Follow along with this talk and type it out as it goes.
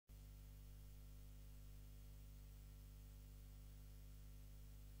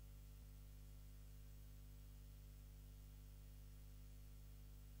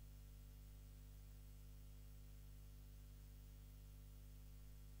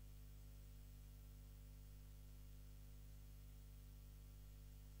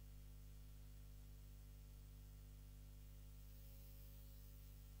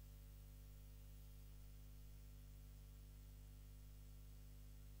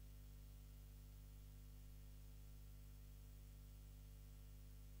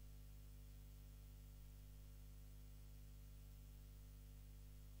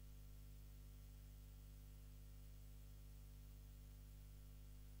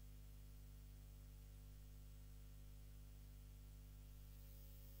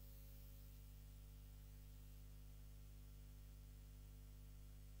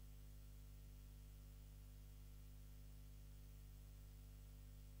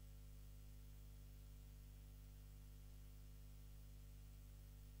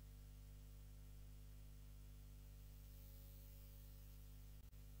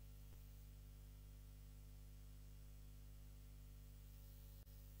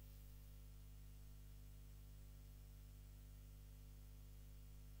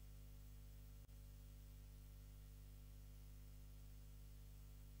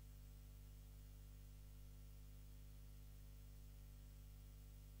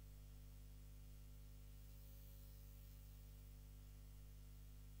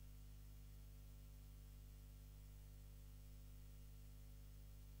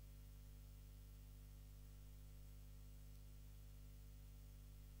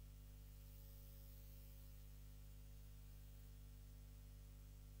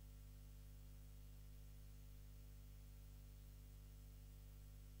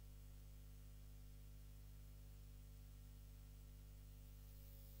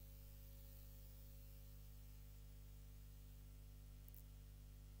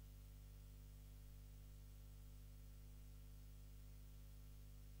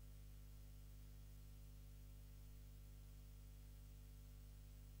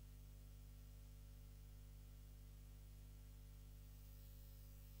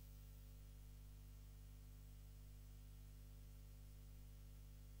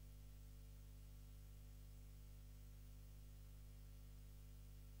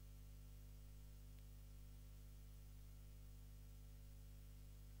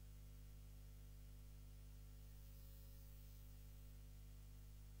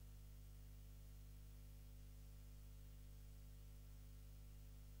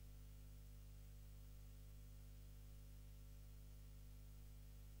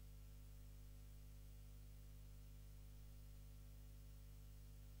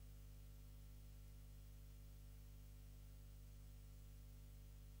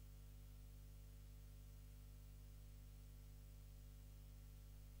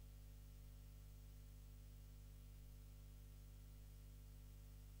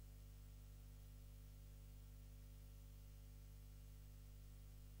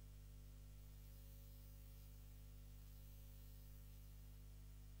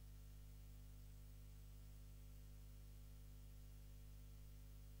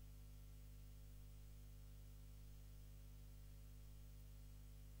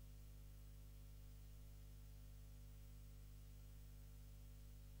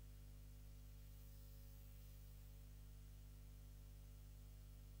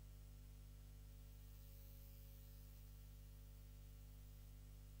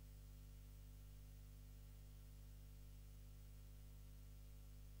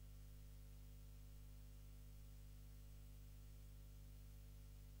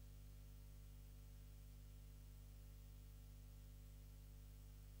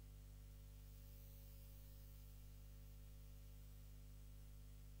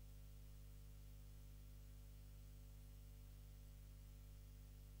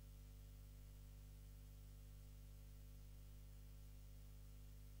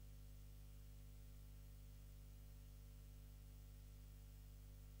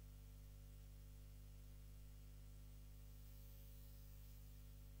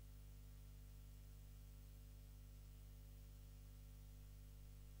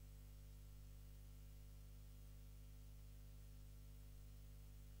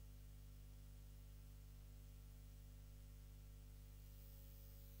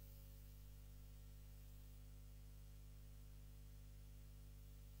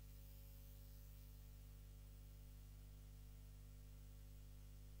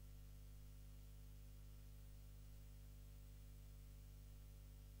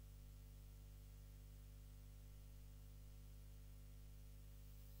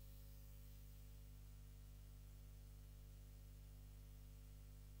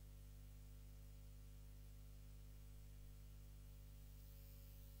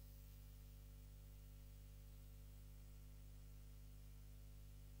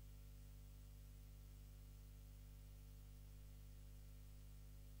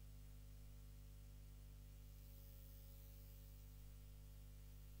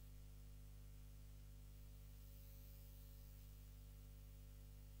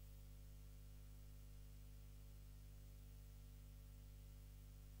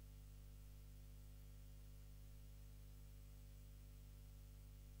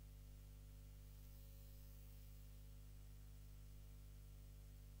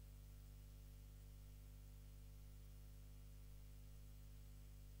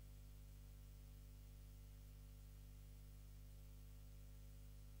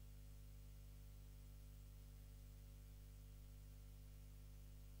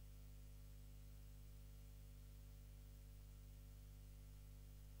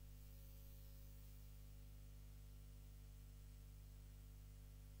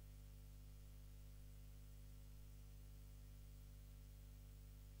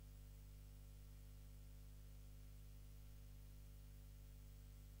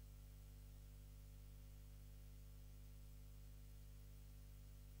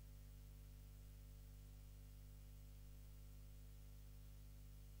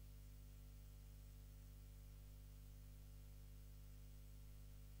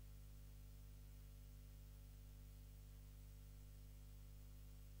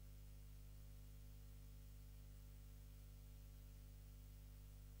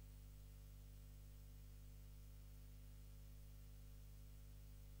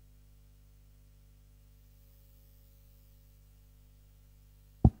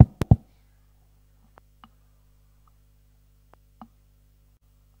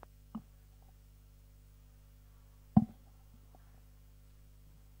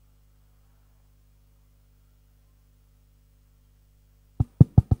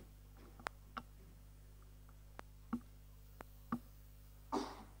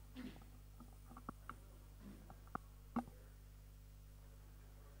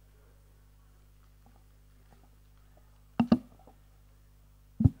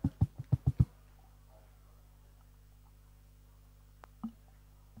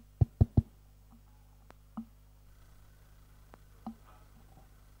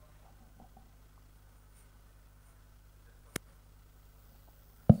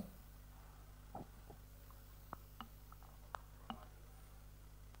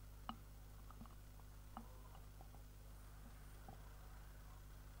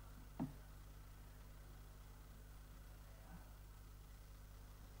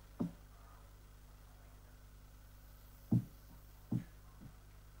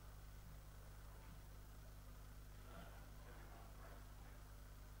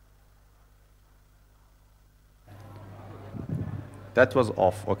That was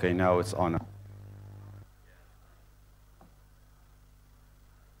off. Okay, now it's on.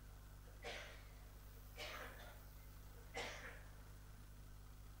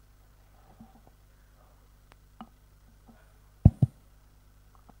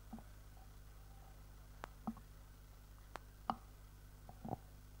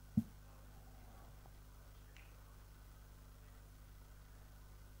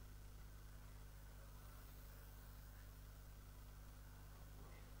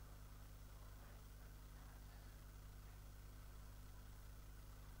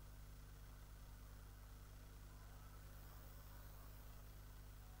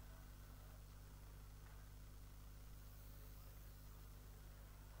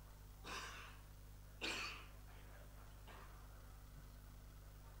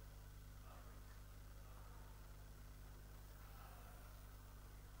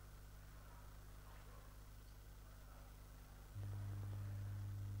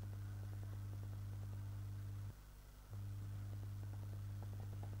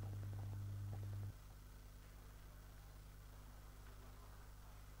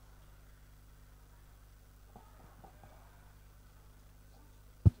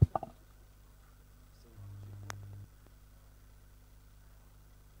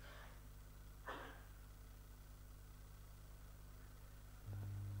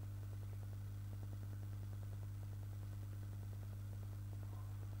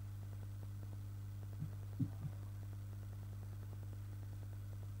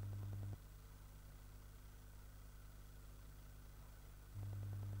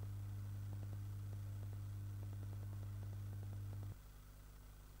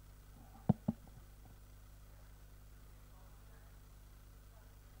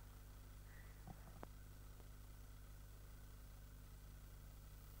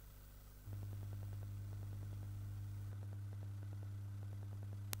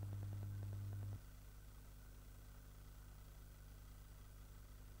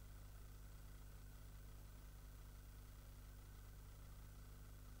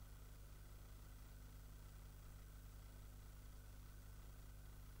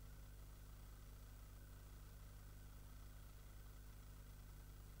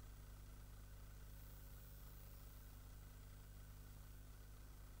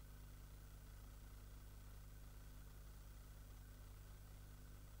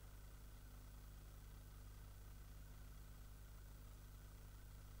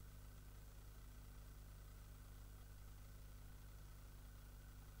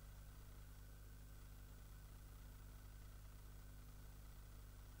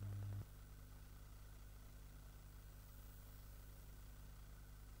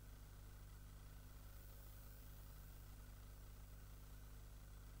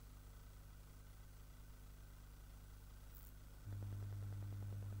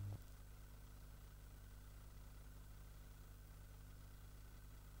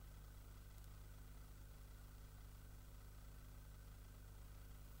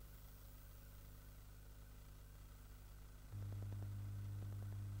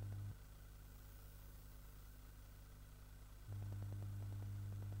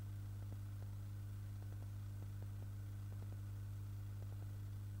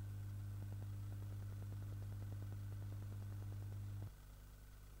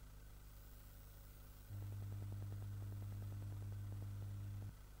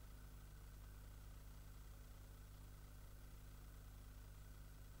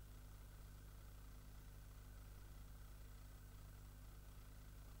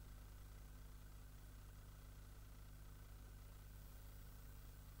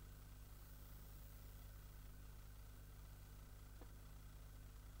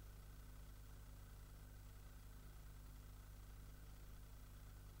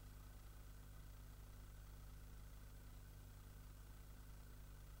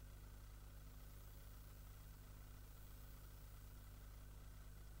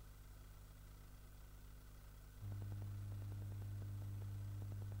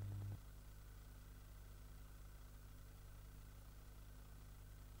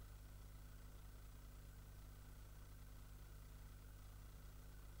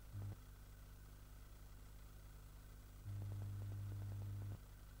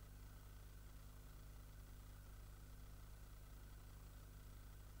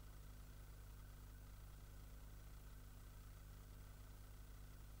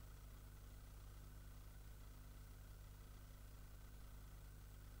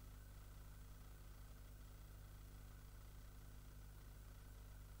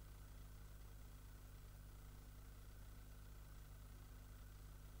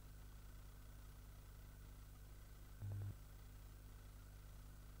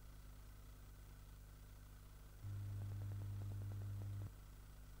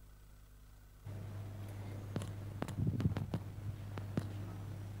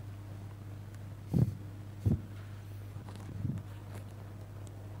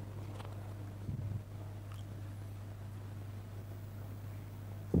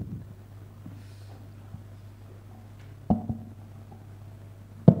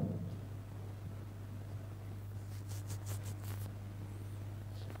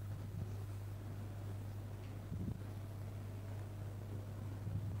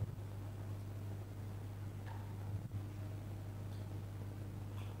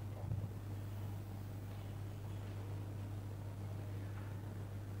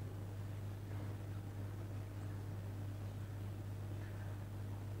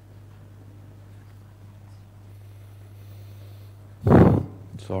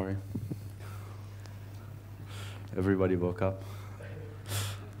 sorry. Everybody woke up.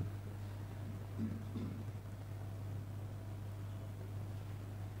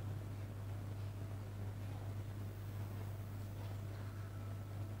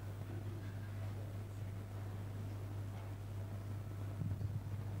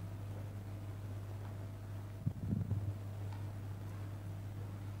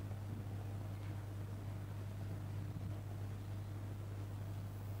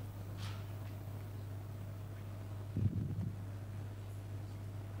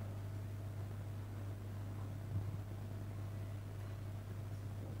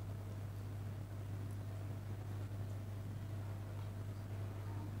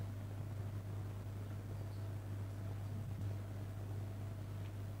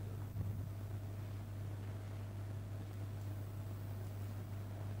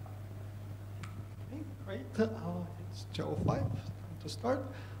 Great. It's Joe 5. Time to start.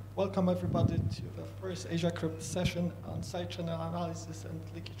 Welcome everybody to the first AsiaCrypt session on side channel analysis and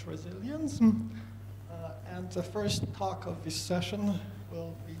leakage resilience. And the first talk of this session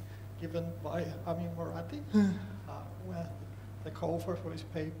will be given by Ami Morati, with the co-author for his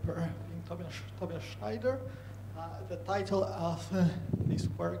paper being Tobias Schneider. The title of this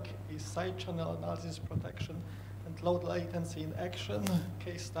work is Side Channel Analysis Protection and Low Latency in Action,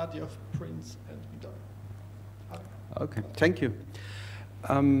 Case Study of Prince and Midori. Okay, thank you.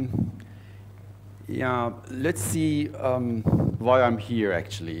 Yeah, let's see why I'm here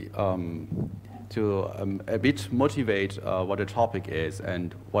actually, to a bit motivate what the topic is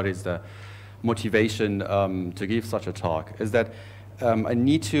and what is the motivation to give such a talk, is that I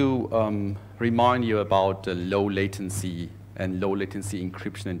need to remind you about the low latency and low latency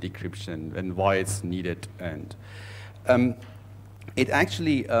encryption and decryption and why it's needed. And it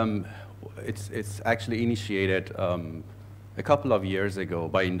actually it's actually initiated a couple of years ago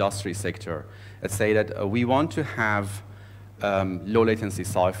by industry sector that say that we want to have low latency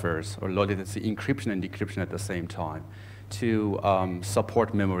ciphers or low latency encryption and decryption at the same time to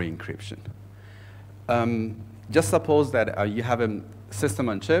support memory encryption. Just suppose that you have a system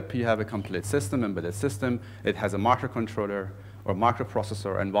on chip, you have a complete system, embedded system, it has a microcontroller or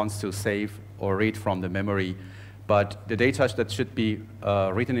microprocessor and wants to save or read from the memory, but the data that should be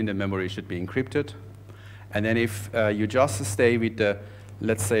written in the memory should be encrypted. And then if you just stay with the,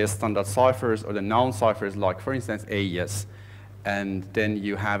 let's say, standard ciphers or the known ciphers, like for instance AES, and then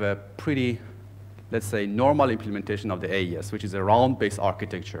you have a pretty, let's say, normal implementation of the AES, which is a round-based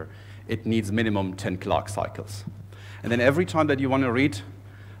architecture, it needs minimum 10 clock cycles. And then every time that you want to read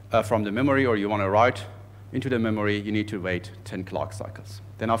from the memory or you want to write into the memory, you need to wait 10 clock cycles.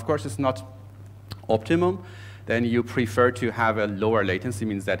 Then of course it's not optimum. Then you prefer to have a lower latency,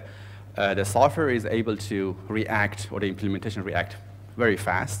 means that the cipher is able to react, or the implementation react very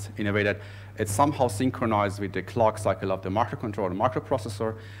fast in a way that it's somehow synchronized with the clock cycle of the microcontroller,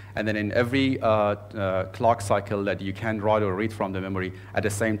 microprocessor, and then in every clock cycle that you can write or read from the memory, at the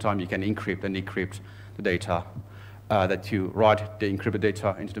same time you can encrypt and decrypt the data that you write the encrypted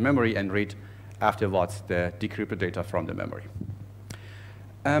data into the memory and read afterwards the decrypted data from the memory.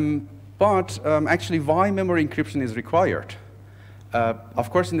 But actually, why memory encryption is required? Of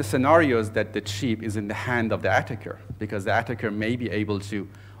course, in the scenarios that the chip is in the hand of the attacker, because the attacker may be able to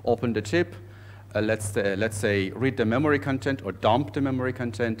open the chip, let's say read the memory content or dump the memory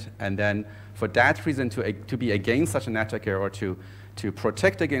content, and then for that reason to be against such an attacker or to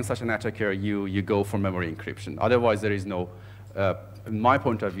protect against such an attacker, you go for memory encryption. Otherwise, there is no, in my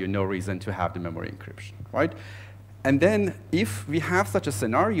point of view, no reason to have the memory encryption, right? And then if we have such a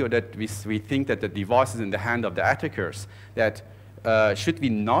scenario that we think that the device is in the hand of the attackers, that should we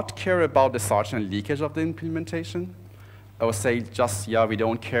not care about the side-channel leakage of the implementation? Or say just, yeah, we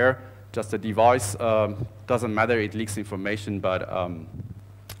don't care, just the device doesn't matter, it leaks information, but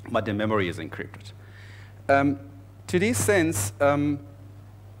the memory is encrypted. To this sense,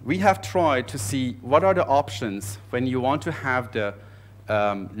 we have tried to see what are the options when you want to have the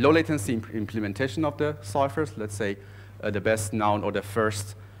low latency implementation of the ciphers. Let's say the best known or the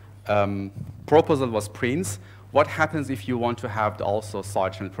first proposal was Prince. What happens if you want to have also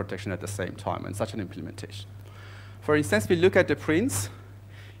side channel protection at the same time in such an implementation? For instance, we look at the Prince.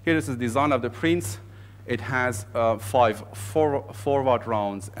 Here is the design of the Prince. It has 5 forward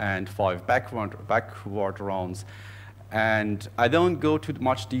rounds and 5 backward rounds. And I don't go to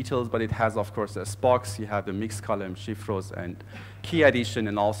much details, but it has, of course, the SPOCs. You have the mixed column, shift rows, and key addition,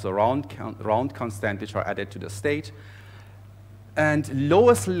 and also round constant, which are added to the state. And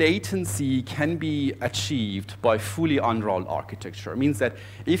lowest latency can be achieved by fully unrolled architecture. It means that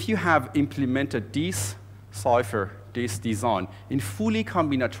if you have implemented these cipher this design in fully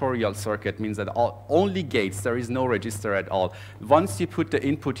combinatorial circuit means that only gates, there is no register at all. Once you put the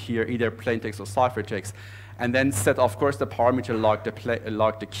input here, either plaintext or ciphertext, and then set, of course, the parameter like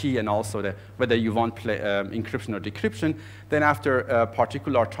the key and also whether you want encryption or decryption, then after a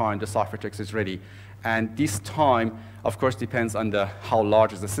particular time, the ciphertext is ready. And this time, of course, depends on how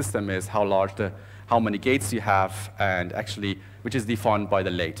large the system is, how many gates you have, and actually, which is defined by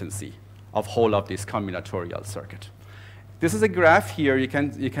the latency of whole of this combinatorial circuit. This is a graph here. You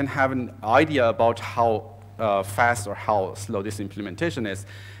can have an idea about how fast or how slow this implementation is.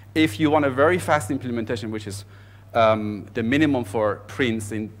 If you want a very fast implementation, which is the minimum for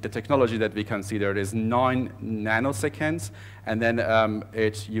prints in the technology that we consider is 9 nanoseconds, and then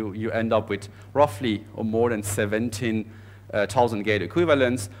you end up with roughly or more than 17,000 gate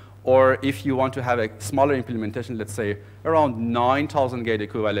equivalents. Or if you want to have a smaller implementation, let's say around 9,000 gate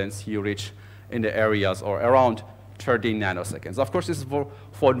equivalents, you reach in the areas or around 13 nanoseconds. Of course, this is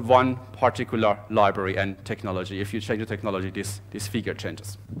for one particular library and technology. If you change the technology, this figure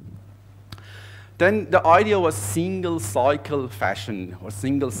changes. Then the idea was single cycle fashion or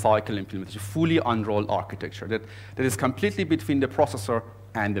single cycle implementation, fully unrolled architecture that is completely between the processor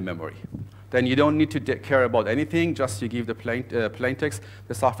and the memory. Then you don't need to care about anything, just you give the plaintext,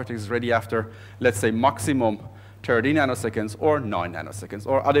 the ciphertext is ready after, let's say, maximum 30 nanoseconds or 9 nanoseconds,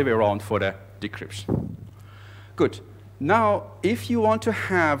 or other way around for the decryption. Good. Now, if you want to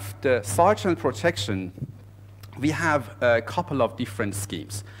have the side channel protection, we have a couple of different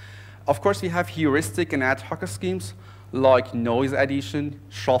schemes. Of course, we have heuristic and ad hoc schemes, like noise addition,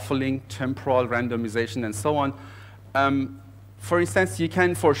 shuffling, temporal randomization, and so on. For instance, you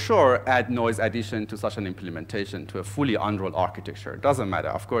can for sure add noise addition to such an implementation, to a fully unrolled architecture. It doesn't matter.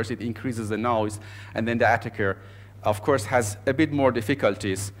 Of course, it increases the noise, and then the attacker, of course, has a bit more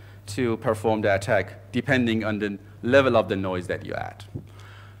difficulties to perform the attack, depending on the level of the noise that you add.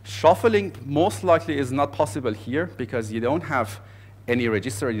 Shuffling most likely is not possible here, because you don't have any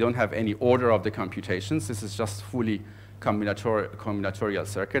register, you don't have any order of the computations. This is just fully combinatorial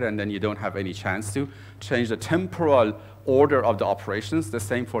circuit, and then you don't have any chance to change the temporal order of the operations, the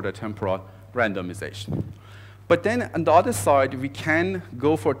same for the temporal randomization. But then on the other side, we can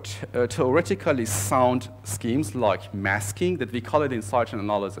go for theoretically sound schemes like masking, that we call it in side channel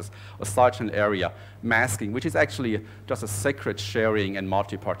analysis, or side channel area masking, which is actually just a secret sharing and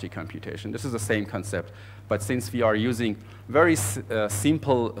multi-party computation. This is the same concept, but since we are using very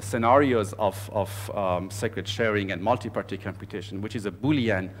simple scenarios of secret sharing and multi-party computation, which is a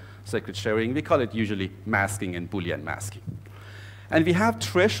Boolean secret sharing, we call it usually masking and Boolean masking. And we have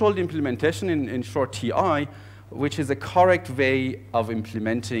threshold implementation, in short TI, which is a correct way of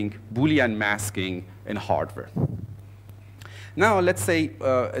implementing Boolean masking in hardware. Now, let's say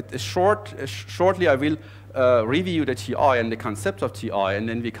shortly I will review the TI and the concept of TI, and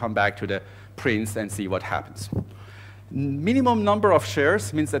then we come back to the prints and see what happens. Minimum number of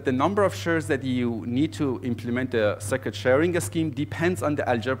shares means that the number of shares that you need to implement the secret sharing scheme depends on the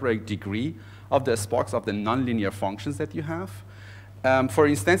algebraic degree of the SPOCs of the nonlinear functions that you have. For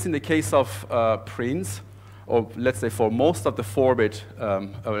instance, in the case of prints, or let's say for most of the 4-bit,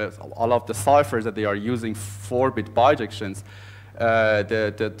 all of the ciphers that they are using 4-bit bijections,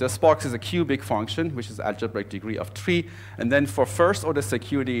 the SPOCs is a cubic function, which is algebraic degree of 3. And then for first order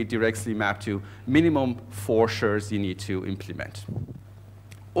security, it directly mapped to minimum 4 shares you need to implement.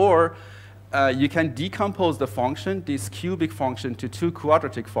 Or you can decompose the function, this cubic function, to 2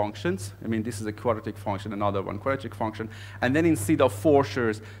 quadratic functions. I mean, this is a quadratic function, another one quadratic function. And then instead of 4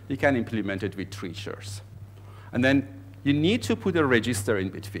 shares, you can implement it with 3 shares. And then you need to put a register in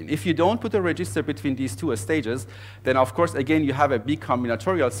between. If you don't put a register between these 2 stages, then of course, again, you have a big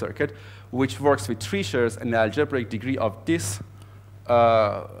combinatorial circuit which works with 3 shares, and the algebraic degree of this,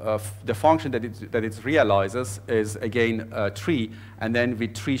 of the function that it realizes is again 3, and then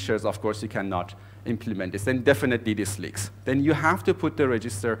with 3 shares, of course, you cannot implement this. Then definitely this leaks. Then you have to put the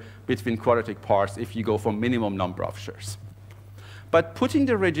register between quadratic parts if you go for minimum number of shares. But putting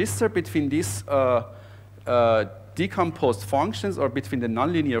the register between these decomposed functions or between the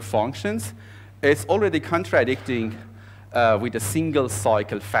nonlinear functions, it's already contradicting with a single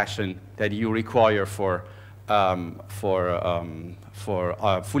cycle fashion that you require for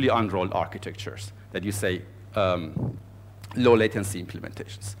fully unrolled architectures that you say low latency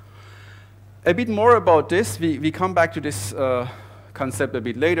implementations. A bit more about this, we come back to this concept a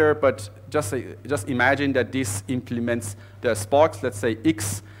bit later, but just imagine that this implements the SPOCs, let's say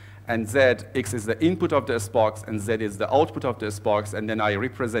X, and Z, X is the input of the SBox, and Z is the output of the SBox, and then I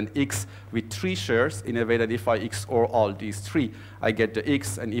represent X with 3 shares in a way that if I XOR all these 3, I get the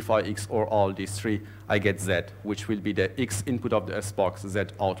X, and if I XOR all these 3, I get Z, which will be the X input of the SBox, Z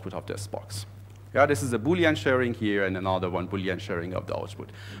output of the SBox. Yeah, this is a Boolean sharing here, and another one Boolean sharing of the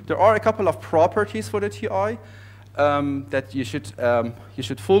output. There are a couple of properties for the TI that you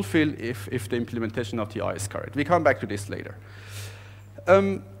should fulfill if the implementation of TI is correct. We come back to this later.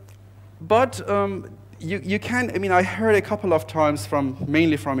 You can, I mean, I heard a couple of times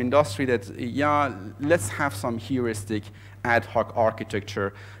mainly from industry that, yeah, let's have some heuristic ad hoc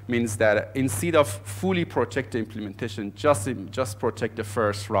architecture, means that instead of fully protect the implementation, just protect the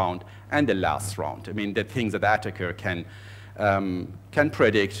first round and the last round. I mean, the things that the attacker can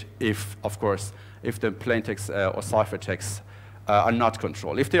predict if, of course, if the plaintext or ciphertext are not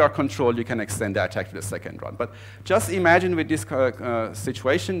controlled. If they are controlled, you can extend the attack to the second run. But just imagine with this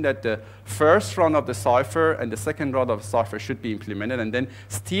situation that the first run of the cipher and the second run of the cipher should be implemented, and then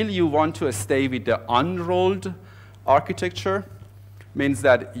still you want to stay with the unrolled architecture. Means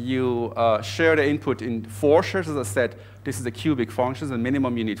that you share the input in 4 shares. As I said, this is a cubic function, and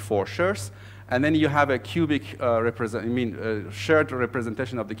minimum you need 4 shares. And then you have a cubic shared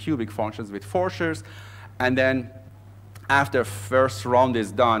representation of the cubic functions with 4 shares. And then after first round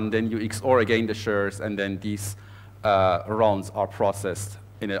is done, then you XOR again the shares, and then these rounds are processed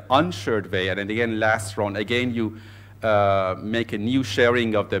in an unshared way. And then again, last round, again you make a new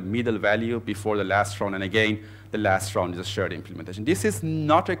sharing of the middle value before the last round, and again, the last round is a shared implementation. This is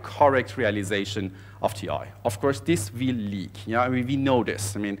not a correct realization of TI. Of course, this will leak. Yeah, I mean, we know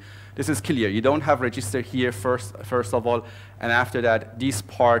this. I mean, this is clear. You don't have register here first of all, and after that, this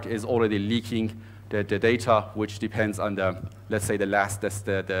part is already leaking the data, which depends on the, let's say,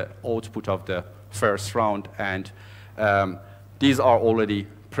 the output of the first round, and these are already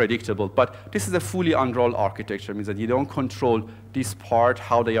predictable. But this is a fully unrolled architecture, means that you don't control this part,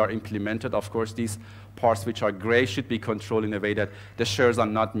 how they are implemented. Of course, these parts which are gray should be controlled in a way that the shares are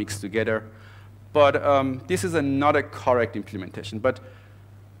not mixed together. But this is not a correct implementation. But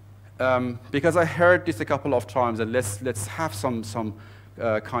because I heard this a couple of times, that let's have some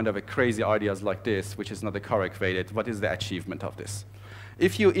kind of a crazy ideas like this, which is not the correct way. What is the achievement of this?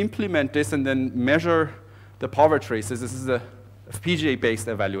 If you implement this and then measure the power traces, this is the PGA-based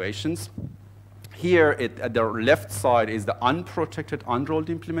evaluations. Here, at the left side is the unprotected, unrolled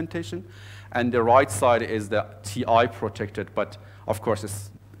implementation, and the right side is the TI protected, but of course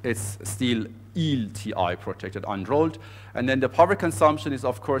it's still EEL TI protected, unrolled. And then the power consumption is,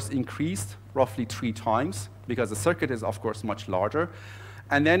 of course, increased roughly 3 times, because the circuit is, of course, much larger.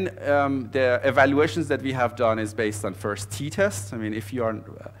 And then the evaluations that we have done is based on first t-test. I mean, if you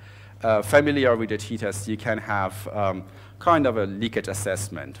are familiar with the t-test, you can have kind of a leakage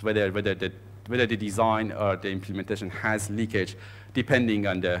assessment, whether the design or the implementation has leakage, depending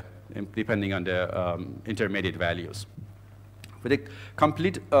on the intermediate values. With a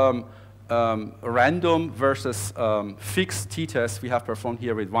complete random versus fixed t-test, we have performed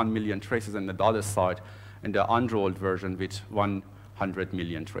here with 1 million traces, and the other side, and the unrolled version with 100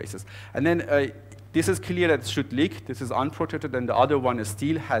 million traces. And then this is clear that it should leak. This is unprotected, and the other one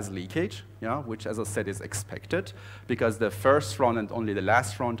still has leakage, yeah, which, as I said, is expected, because the first round and only the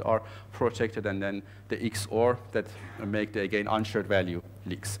last round are protected, and then the XOR that make the, again, unshared value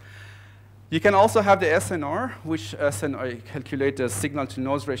leaks. You can also have the SNR, which calculate the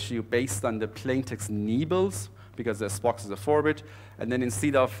signal-to-noise ratio based on the plaintext nibbles, because the SBox is a 4-bit, and then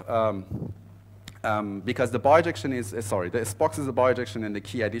instead of because the bijection is, the SBox is a bijection and the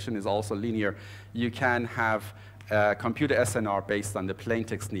key addition is also linear, you can have compute SNR based on the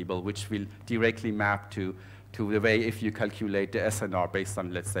plaintext nibble, which will directly map to the way if you calculate the SNR based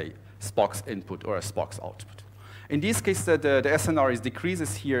on, let's say, SBox input or a SBox output. In this case, the SNR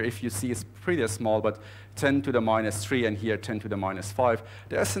decreases here. If you see, it's pretty small, but 10 to the minus 3, and here 10 to the minus 5.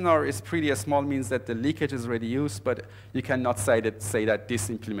 The SNR is pretty small, means that the leakage is reduced, but you cannot say that this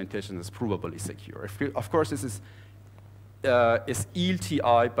implementation is provably secure. Of course, this is EEL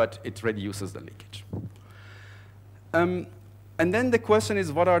TI, but it reduces the leakage. And then the question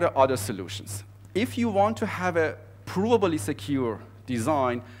is, what are the other solutions? If you want to have a provably secure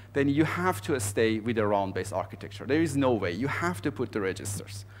design, then you have to stay with a round-based architecture. There is no way. You have to put the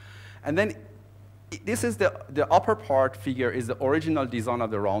registers. And then this is the upper part figure is the original design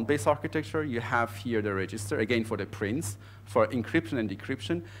of the round-based architecture. You have here the register, again, for the prints, for encryption and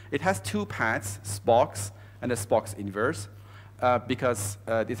decryption. It has 2 paths, SBox and a SBox inverse, because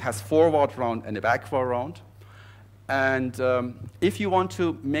it has forward round and a backward round. And if you want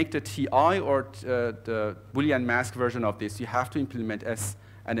to make the TI or the Boolean mask version of this, you have to implement S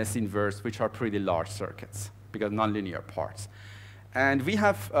and S inverse, which are pretty large circuits, because nonlinear parts. And we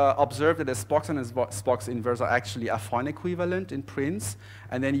have observed that the SPOCs and SPOCs inverse are actually affine equivalent in Prince,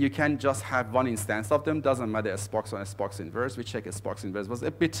 and then you can just have one instance of them. Doesn't matter a SPOCs or a SPOCs inverse. We check a SPOCs inverse was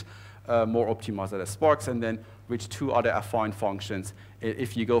a bit more optimized than a SPOCs, and then with two other affine functions,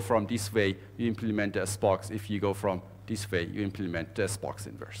 if you go from this way, you implement the SPOCs. If you go from this way, you implement the SPOCs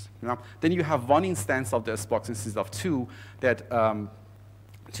inverse. Now, then you have one instance of the SPOCs instead of two that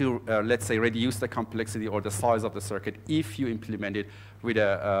let's say, reduce the complexity or the size of the circuit if you implement it with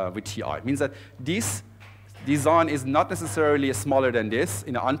TI. It means that this design is not necessarily smaller than this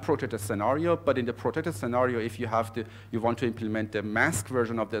in an unprotected scenario, but in the protected scenario, if you want to implement the mask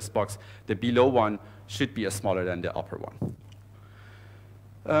version of the SPOCs, the below one should be smaller than the upper one.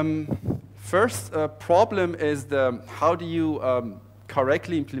 First problem is how do you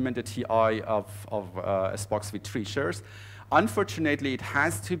correctly implement the TI of SPOCs with 3 shares? Unfortunately, it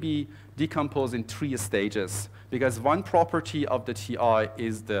has to be decomposed in 3 stages, because one property of the TI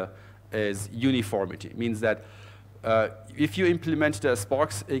is uniformity. It means that if you implement the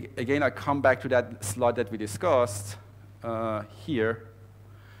SPOCs, again, I come back to that slide that we discussed here.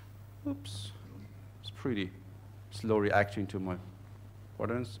 Oops, it's pretty slow reacting to my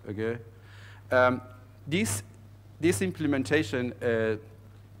buttons. Okay, this implementation.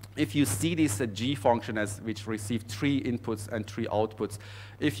 If you see this G function as which receive 3 inputs and 3 outputs,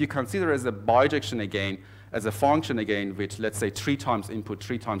 if you consider as a bijection again, as a function again, which let's say 3 times input,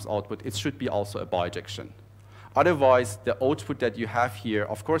 3 times output, it should be also a bijection. Otherwise, the output that you have here,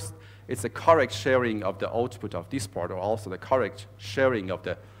 of course, it's a correct sharing of the output of this part, or also the correct sharing of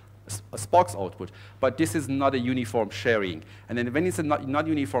the SPOCs output, but this is not a uniform sharing. And then when it's a not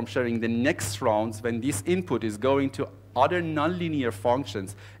uniform sharing, the next rounds, when this input is going to other nonlinear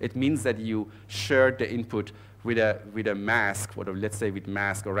functions, it means that you share the input with a mask, or let's say with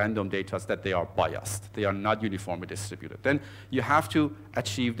mask or random data that they are biased. They are not uniformly distributed. Then you have to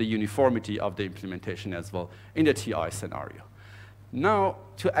achieve the uniformity of the implementation as well in the TI scenario. Now,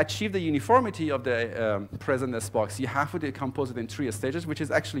 to achieve the uniformity of the present SPOCs, you have to decompose it in 3 stages, which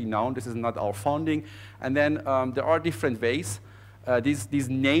is actually known. This is not our finding. And then there are different ways. These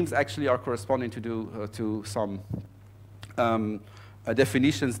names actually are corresponding to some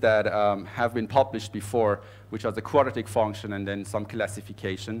definitions that have been published before, which are the quadratic function and then some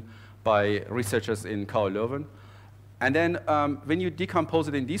classification by researchers in Karl Leuven. And then when you decompose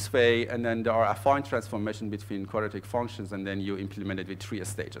it in this way, and then there are affine transformation between quadratic functions, and then you implement it with 3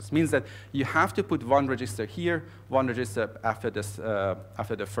 stages. It means that you have to put 1 register here, 1 register after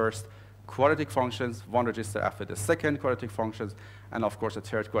the first quadratic functions, 1 register after the second quadratic functions, and of course a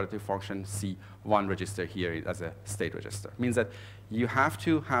third quadratic function, C, 1 register here as a state register. It means that you have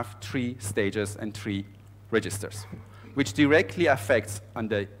to have 3 stages and 3 registers, which directly affects on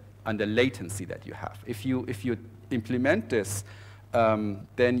the latency that you have. If you implement this,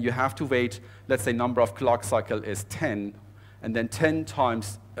 then you have to wait, let's say number of clock cycle is 10, and then 10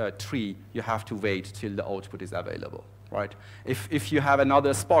 times 3, you have to wait till the output is available, right? If you have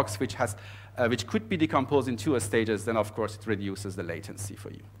another SPOCs which could be decomposed in 2 stages, then of course it reduces the latency for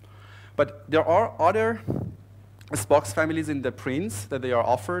you. But there are other SPOCs families in the prints that they are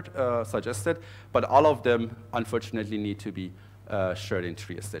offered, suggested, but all of them unfortunately need to be shared in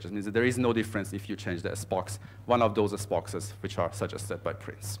 3 stages. It means that there is no difference if you change the SPOCs, one of those SPOCs which are suggested by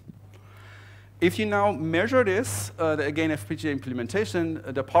Prince. If you now measure this, again, FPGA implementation,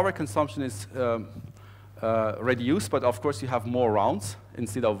 the power consumption is reduced, but of course you have more rounds.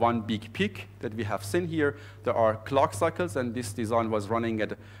 Instead of 1 big peak that we have seen here, there are clock cycles, and this design was running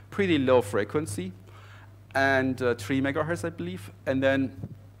at a pretty low frequency, and 3 megahertz, I believe. And then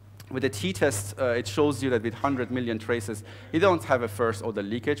with the t-test, it shows you that with 100 million traces, you don't have a first order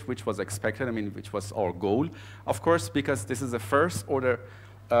leakage, which was expected, which was our goal. Of course, because this is a first order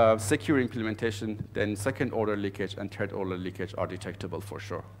secure implementation, then second order leakage and third order leakage are detectable for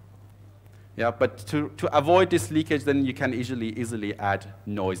sure. Yeah, but to avoid this leakage, then you can easily add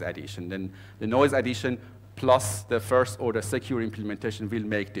noise addition. Then the noise addition plus the first order secure implementation will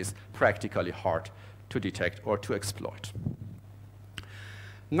make this practically hard to detect or to exploit.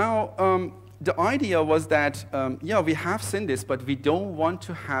 Now, the idea was that, yeah, we have seen this, but we don't want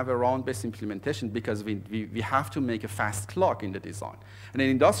to have a round-based implementation because we have to make a fast clock in the design. And the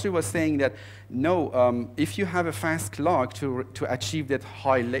industry was saying that, no, if you have a fast clock to achieve that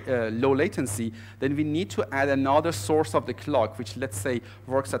low latency, then we need to add another source of the clock, which let's say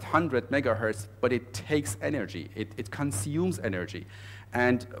works at 100 megahertz, but it takes energy, it consumes energy.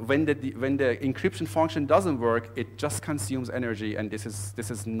 And when the encryption function doesn't work, it just consumes energy, and this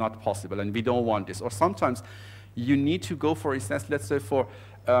is not possible, and we don't want this. Or sometimes you need to go, for instance, let's say for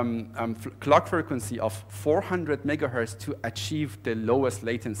clock frequency of 400 megahertz to achieve the lowest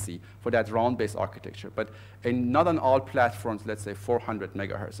latency for that round-based architecture. But not on all platforms, let's say 400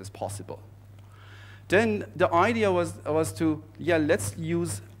 megahertz is possible. Then the idea was to, yeah, let's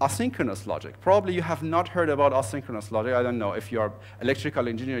use asynchronous logic. Probably you have not heard about asynchronous logic. I don't know. If you're an electrical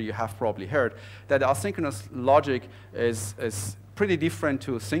engineer, you have probably heard that asynchronous logic is pretty different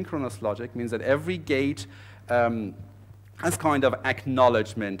to synchronous logic. It means that every gate as kind of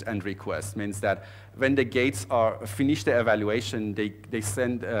acknowledgement and request. Means that when the gates are finish their evaluation, they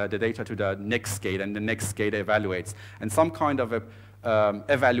send the data to the next gate, and the next gate evaluates. And some kind of a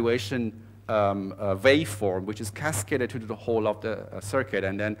evaluation waveform, which is cascaded to the whole of the circuit.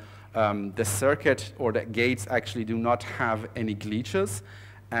 And then the circuit or the gates actually do not have any glitches.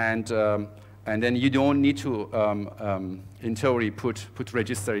 And then you don't need to, in theory, put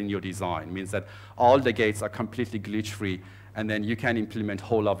register in your design. It means that all the gates are completely glitch-free, and then you can implement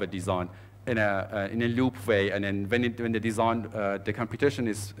whole of a design in a loop way. And then when the design, the computation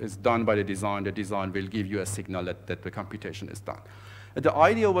is done by the design will give you a signal that the computation is done. The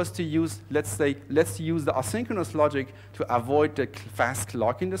idea was to use, let's use the asynchronous logic to avoid the fast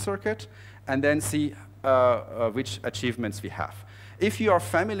clock in the circuit, and then see which achievements we have. If you are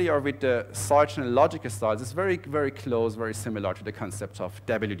familiar with the side channel logic styles, it's very, very close, very similar to the concept of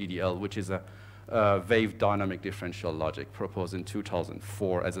WDDL, which is a wave dynamic differential logic proposed in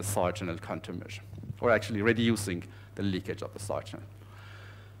 2004 as a side channel countermeasure, or actually reducing the leakage of the side channel.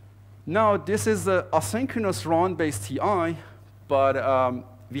 Now, this is a asynchronous round-based TI, but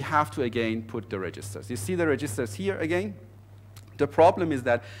we have to, again, put the registers. You see the registers here again? The problem is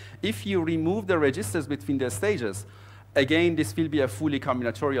that if you remove the registers between the stages, again, this will be a fully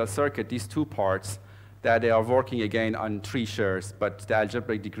combinatorial circuit, these two parts, that they are working again on 3 shares, but the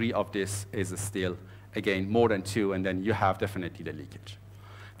algebraic degree of this is still, again, more than 2, and then you have definitely the leakage.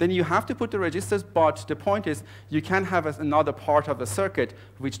 Then you have to put the registers, but the point is you can have another part of the circuit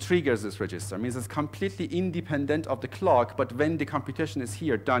which triggers this register. It means it's completely independent of the clock, but when the computation is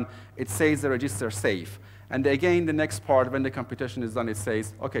here done, it says the register safe. And again, the next part, when the computation is done, it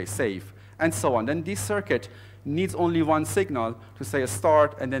says, OK, safe, and so on. Then this circuit needs only one signal to say a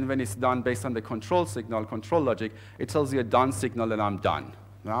start, and then when it's done based on the control signal, control logic, it tells you a done signal and I'm done,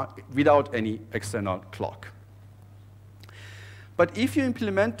 without any external clock. But if you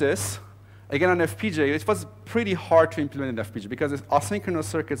implement this, again on FPGA, it was pretty hard to implement in FPGA because asynchronous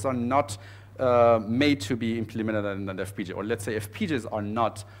circuits are not made to be implemented in an FPGA, or let's say FPGAs are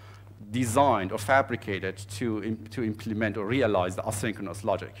not designed or fabricated to implement or realize the asynchronous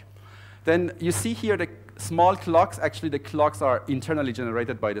logic. Then you see here the small clocks. Actually, the clocks are internally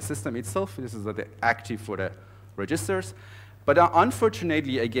generated by the system itself. This is the active for the registers. But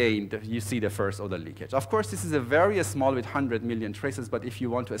unfortunately, again, you see the first order leakage. Of course, this is a very small with 100 million traces, but if you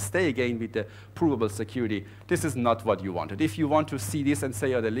want to stay again with the provable security, this is not what you wanted. If you want to see this and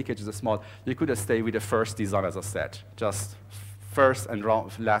say, oh, the leakage is small, you could stay with the first design as a set, just first and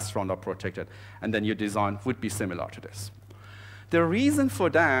last round are protected, and then your design would be similar to this. The reason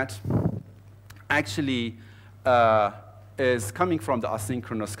for that actually is coming from the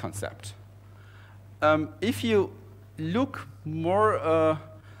asynchronous concept. If you look more,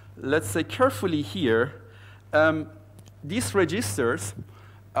 let's say, carefully here, these registers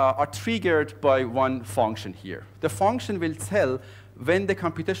are triggered by one function here. The function will tell when the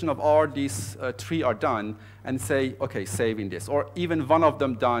computation of all these 3 are done and say, OK, save in this. Or even one of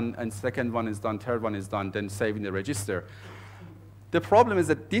them done, and second one is done, third one is done, then save in the register. The problem is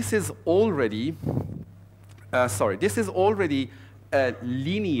that this is already, a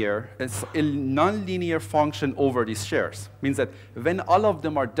linear, it's a non-linear function over these shares. Means that when all of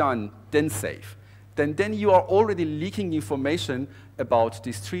them are done, then save. Then you are already leaking information about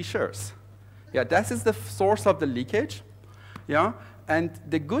these 3 shares. Yeah, that is the source of the leakage. Yeah, and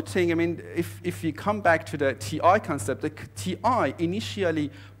the good thing, I mean, if you come back to the TI concept, the TI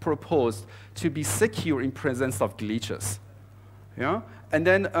initially proposed to be secure in presence of glitches. Yeah, and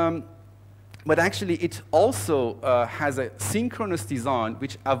then, but actually it also has a synchronous design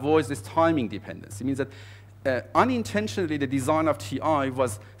which avoids this timing dependency. It means that unintentionally the design of TI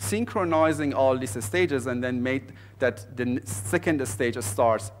was synchronizing all these stages and then made that the second stage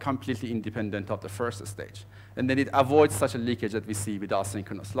starts completely independent of the first stage. And then it avoids such a leakage that we see with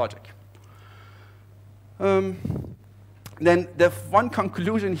asynchronous logic. Then the one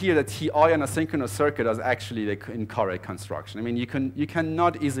conclusion here that TI and asynchronous circuit is actually the incorrect construction. I mean, you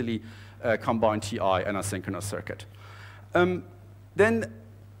cannot easily combine TI and asynchronous circuit. Then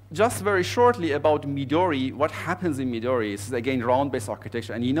just very shortly about Midori, what happens in Midori is, again, round-based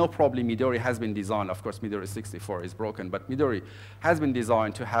architecture. And you know probably Midori has been designed, of course, Midori 64 is broken, but Midori has been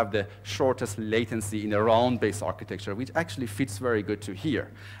designed to have the shortest latency in a round-based architecture, which actually fits very good to here.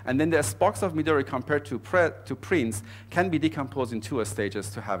 And then the sparks of Midori compared to Prince can be decomposed in two stages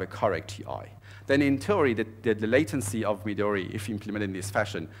to have a correct TI. Then in theory, the latency of Midori, if implemented in this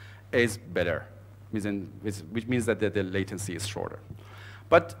fashion, is better, which means that the latency is shorter.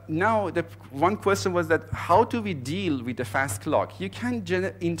 But now, the one question was that how do we deal with the fast clock? You can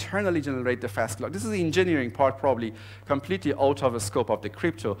internally generate the fast clock. This is the engineering part, probably completely out of the scope of the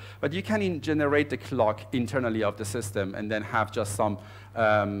crypto. But you can generate the clock internally of the system and then have just some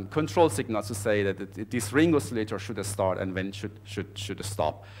control signals to say that this ring oscillator should start and when should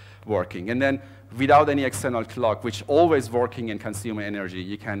stop working. And then without any external clock, which always working and consuming energy,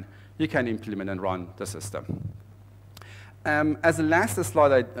 you can implement and run the system. As the last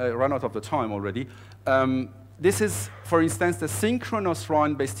slide, I ran out of the time already. This is, for instance, the synchronous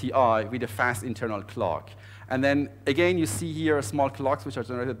run-based TI with a fast internal clock. And then, again, you see here small clocks which are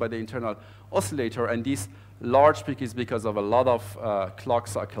generated by the internal oscillator, and this large peak is because of a lot of clock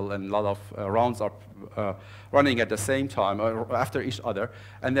cycle and a lot of rounds are running at the same time or after each other.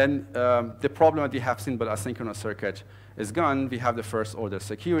 And then the problem that we have seen by the asynchronous circuit is gone. We have the first order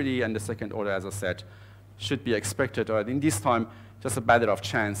security, and the second order, as I said, should be expected, or in this time, just a matter of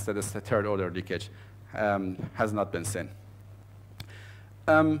chance that the third order leakage has not been seen.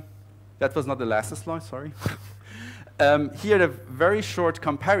 That was not the last slide, sorry. Here, the very short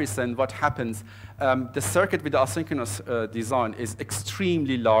comparison, what happens, the circuit with the asynchronous design is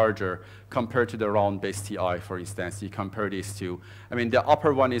extremely larger compared to the round-based TI, for instance. You compare these two. I mean, the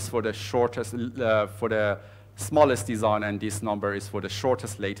upper one is for the shortest, for the smallest design, and this number is for the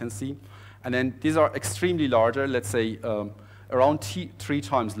shortest latency. And then these are extremely larger, let's say around 3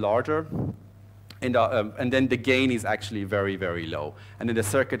 times larger. And then the gain is actually very, very low. And then the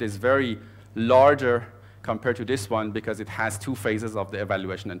circuit is very larger compared to this one because it has 2 phases of the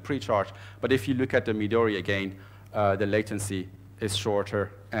evaluation and pre-charge. But if you look at the Midori again, the latency is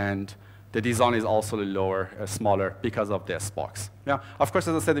shorter, and the design is also lower, smaller because of the sparks. Yeah, of course,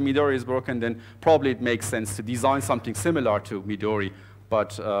 as I said, the Midori is broken, then probably it makes sense to design something similar to Midori,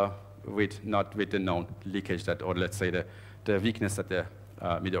 but not with the known leakage that, or let's say the weakness that the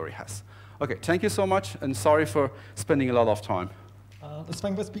Midori has. Okay, thank you so much, and sorry for spending a lot of time. Let's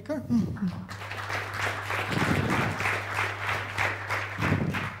thank the speaker.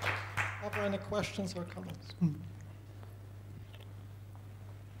 Are there any questions or comments?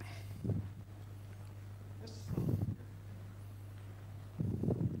 Yes.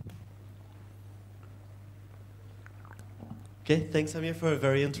 Okay, thanks, Amir, for a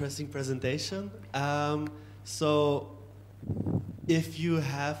very interesting presentation. So if you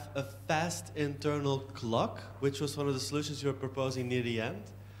have a fast internal clock, which was one of the solutions you were proposing near the end,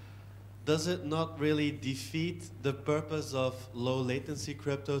 does it not really defeat the purpose of low latency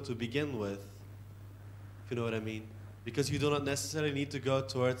crypto to begin with? If you know what I mean? Because you do not necessarily need to go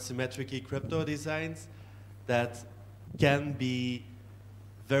towards symmetric key crypto designs that can be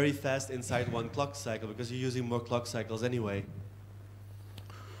very fast inside one clock cycle, because you're using more clock cycles anyway.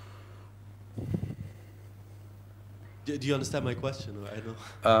 Do you understand my question? Or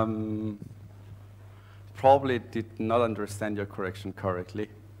I know. Probably did not understand your correction correctly.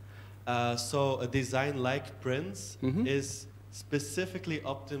 So a design like Prince is specifically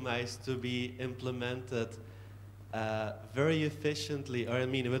optimized to be implemented very efficiently, or I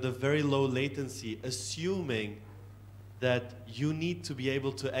mean with a very low latency, assuming that you need to be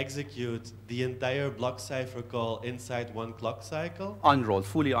able to execute the entire block cipher call inside one clock cycle. Unrolled,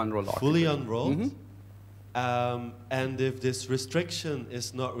 fully unrolled. Fully unrolled. And if this restriction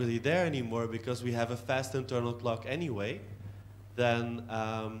is not really there anymore because we have a fast internal clock anyway, then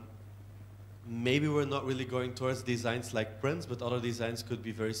maybe we're not really going towards designs like Prince, but other designs could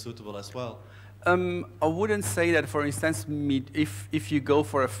be very suitable as well. I wouldn't say that, for instance, if you go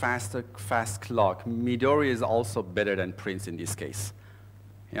for a fast clock, Midori is also better than Prince in this case.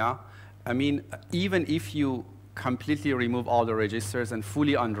 Yeah? I mean, even if you completely remove all the registers and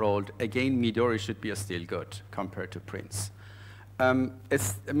fully unrolled, again, Midori should be still good compared to Prince. I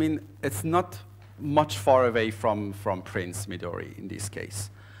mean, it's not much far away from Prince, Midori, in this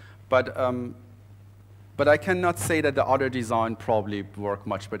case. But I cannot say that the other design probably work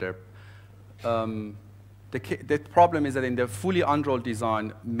much better. The problem is that in the fully unrolled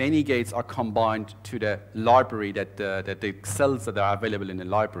design, many gates are combined to the library, that the cells that are available in the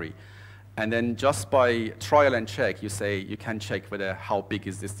library. And then just by trial and check, you can check whether how big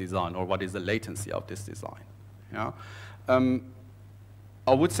is this design or what is the latency of this design. Yeah? I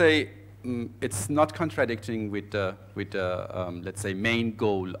I would say it's not contradicting with the let's say, main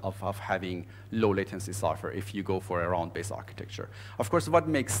goal of having low latency software if you go for a round-based architecture. Of course, what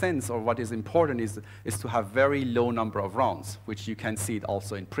makes sense or what is important is to have very low number of rounds, which you can see it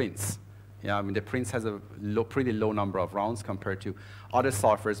also in Prince. Yeah, I mean, the Prince has a pretty low number of rounds compared to other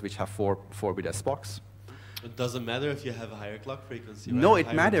softwares which have 4-bit SBOX. It doesn't matter if you have a higher clock frequency, right? No,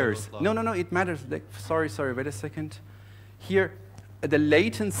 it matters. No, it matters. Like, sorry, wait a second. Here, the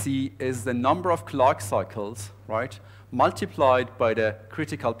latency is the number of clock cycles, right, multiplied by the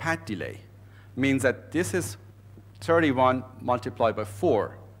critical path delay. Means that this is 31 multiplied by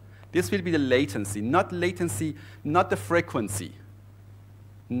 4. This will be the latency, not the frequency.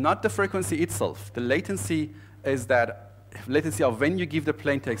 Not the frequency itself. The latency is that latency of when you give the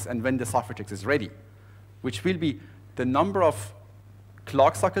plain text and when the software text is ready, which will be the number of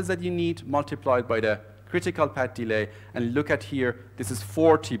clock cycles that you need multiplied by the critical path delay. And look at here, this is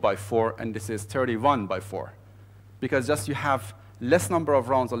 40 by 4, and this is 31 by 4. Because just you have less number of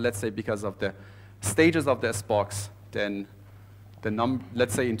rounds, or let's say because of the stages of the SBOX, then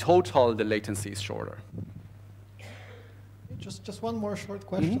let's say in total, the latency is shorter. Just one more short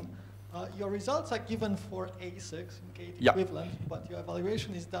question. Your results are given for ASICs, gate equivalent, but your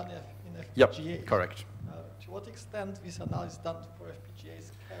evaluation is done in FPGAs. Yep, correct. To what extent this analysis done for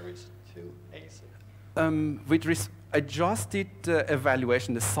FPGAs carries to ASIC? I just did the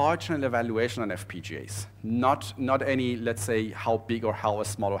evaluation, the side channel evaluation on FPGAs. Not any, let's say, how big or how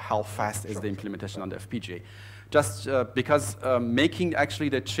small or how fast is the implementation on the FPGA. Just because making actually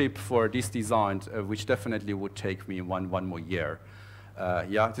the chip for this design, which definitely would take me one more year.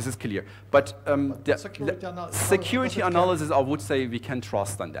 Yeah, this is clear. But the security analysis, I would say we can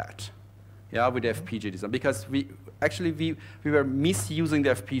trust on that. Yeah, with the FPGA design, because we were misusing the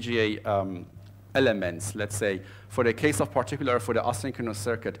FPGA elements. Let's say for the case of particular for the asynchronous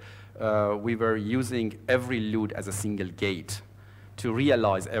circuit, we were using every loop as a single gate to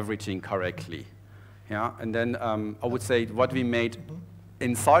realize everything correctly. Yeah, and then I would say what we made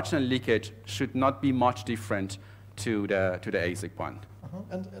in side channel leakage should not be much different to the ASIC one.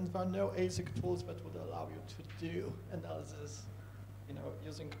 And there are no ASIC tools that would allow you to do analysis,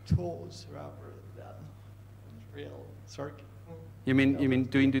 using tools rather than real circuit. You mean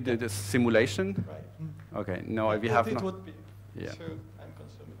doing the simulation? Right. Okay. No, we have not. It would be too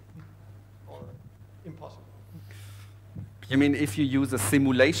time-consuming or impossible. You mean if you use a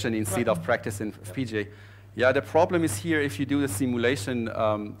simulation instead of practicing FPGA? Yeah, the problem is here, if you do the simulation,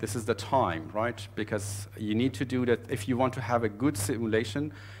 this is the time, right? Because you need to do that. If you want to have a good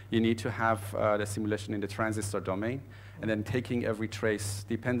simulation, you need to have the simulation in the transistor domain, and then taking every trace,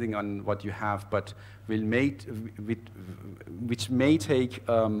 depending on what you have, but which may take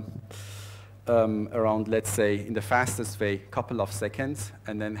around, let's say, in the fastest way, a couple of seconds,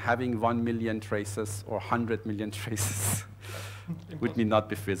 and then having 1 million traces or 100 million traces would not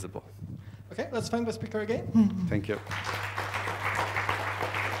be feasible. Okay, let's thank the speaker again. Thank you.